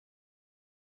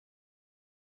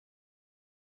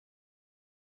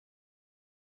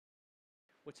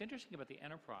What's interesting about the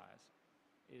enterprise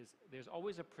is there's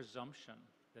always a presumption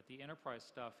that the enterprise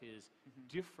stuff is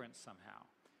different somehow.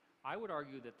 I would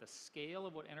argue that the scale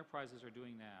of what enterprises are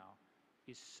doing now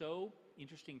is so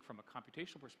interesting from a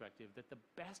computational perspective that the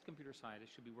best computer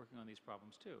scientists should be working on these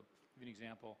problems too. To give you an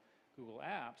example, Google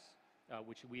Apps,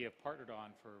 which we have partnered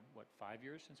on for, what, 5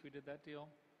 years since we did that deal?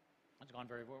 It's gone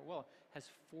very, very well. Has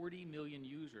 40 million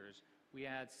users. We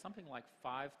add something like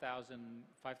 5,000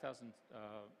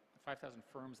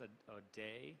 firms a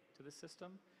day to the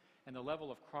system, and the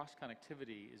level of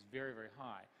cross-connectivity is very, very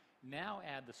high. Now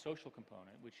add the social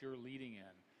component, which you're leading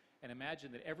in, and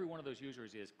imagine that every one of those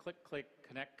users is click, click,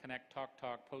 connect, connect, talk,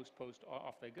 talk, post, post,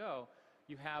 off they go.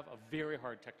 You have a very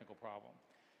hard technical problem.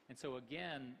 And so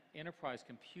again, enterprise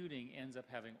computing ends up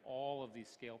having all of these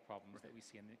scale problems that we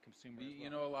see in the consumer as well. You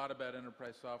know a lot about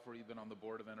enterprise software. You've been on the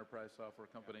board of enterprise software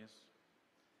companies.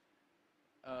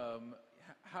 Yeah.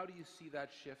 How do you see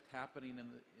that shift happening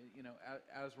in the,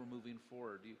 as we're moving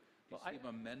forward? Do you see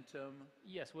momentum?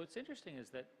 Yes. What's interesting is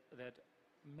that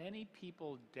many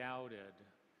people doubted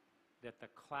that the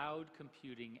cloud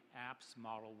computing apps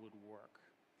model would work.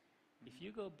 If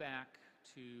you go back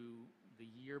to the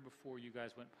year before you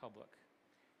guys went public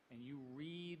and you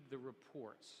read the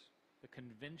reports, the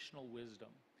conventional wisdom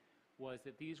was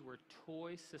that these were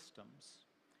toy systems,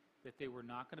 that they were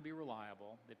not going to be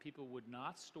reliable, that people would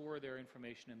not store their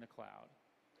information in the cloud.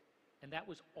 And that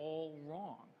was all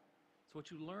wrong. So what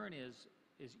you learn is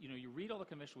you read all the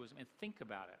conventional wisdom and think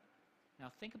about it.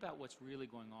 Now think about what's really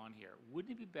going on here.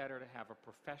 Wouldn't it be better to have a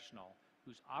professional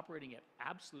who's operating at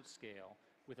absolute scale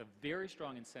with a very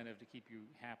strong incentive to keep you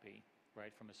happy,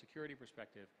 right, from a security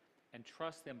perspective, and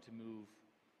trust them to move,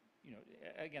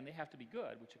 again, they have to be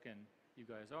good, which again, you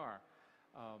guys are.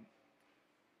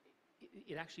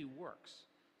 It actually works.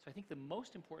 So I think the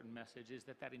most important message is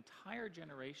that entire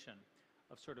generation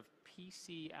of sort of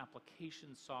PC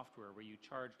application software where you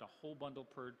charged a whole bundle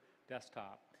per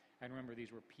desktop, and remember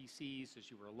these were PCs,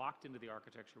 as you were locked into the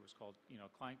architecture, was called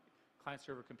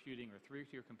client-server computing or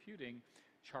three-tier computing,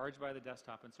 charged by the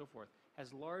desktop and so forth,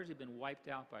 has largely been wiped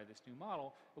out by this new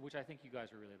model, of which I think you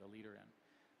guys are really the leader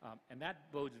in. And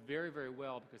that bodes very, very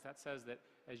well because that says that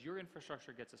as your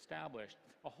infrastructure gets established,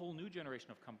 a whole new generation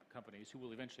of companies who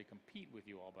will eventually compete with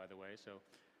you all, by the way, so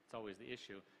it's always the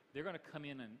issue, they're going to come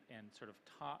in and sort of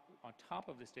on top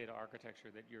of this data architecture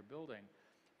that you're building,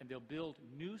 and they'll build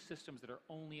new systems that are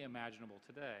only imaginable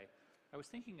today. I was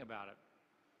thinking about it.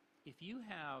 If you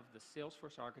have the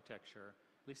Salesforce architecture,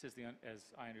 at least as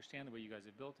I understand the way you guys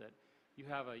have built it, you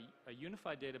have a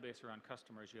unified database around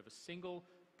customers. You have a single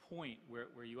point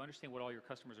where you understand what all your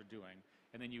customers are doing,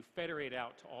 and then you federate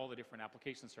out to all the different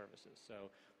application services. So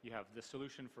you have the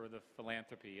solution for the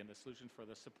philanthropy, and the solution for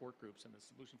the support groups, and the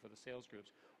solution for the sales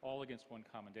groups, all against one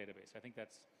common database. I think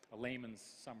that's a layman's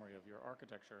summary of your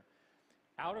architecture.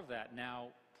 Out of that, now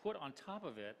put on top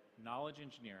of it knowledge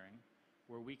engineering,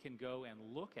 where we can go and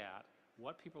look at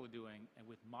what people are doing, and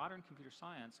with modern computer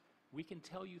science, we can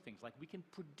tell you things like we can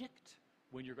predict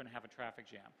when you're going to have a traffic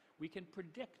jam. We can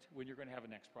predict when you're going to have a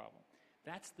next problem.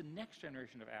 That's the next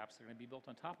generation of apps that are going to be built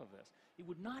on top of this. It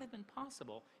would not have been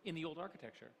possible in the old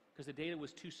architecture because the data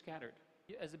was too scattered.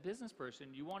 As a business person,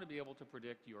 you want to be able to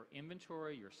predict your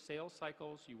inventory, your sales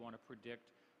cycles, you want to predict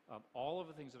all of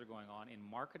the things that are going on. In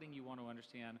marketing, you want to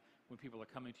understand when people are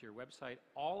coming to your website.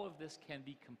 All of this can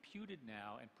be computed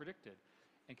now and predicted.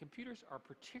 And computers are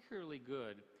particularly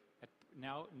good at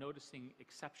now noticing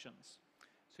exceptions.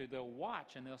 So they'll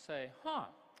watch and they'll say,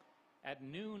 at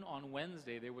noon on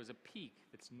Wednesday there was a peak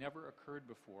that's never occurred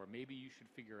before. Maybe you should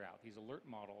figure out. These alert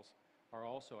models are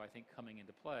also, I think, coming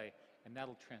into play, and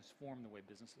that'll transform the way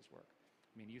businesses work.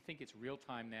 I mean, you think it's real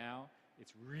time now,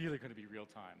 it's really going to be real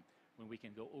time when we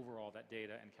can go over all that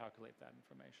data and calculate that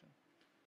information.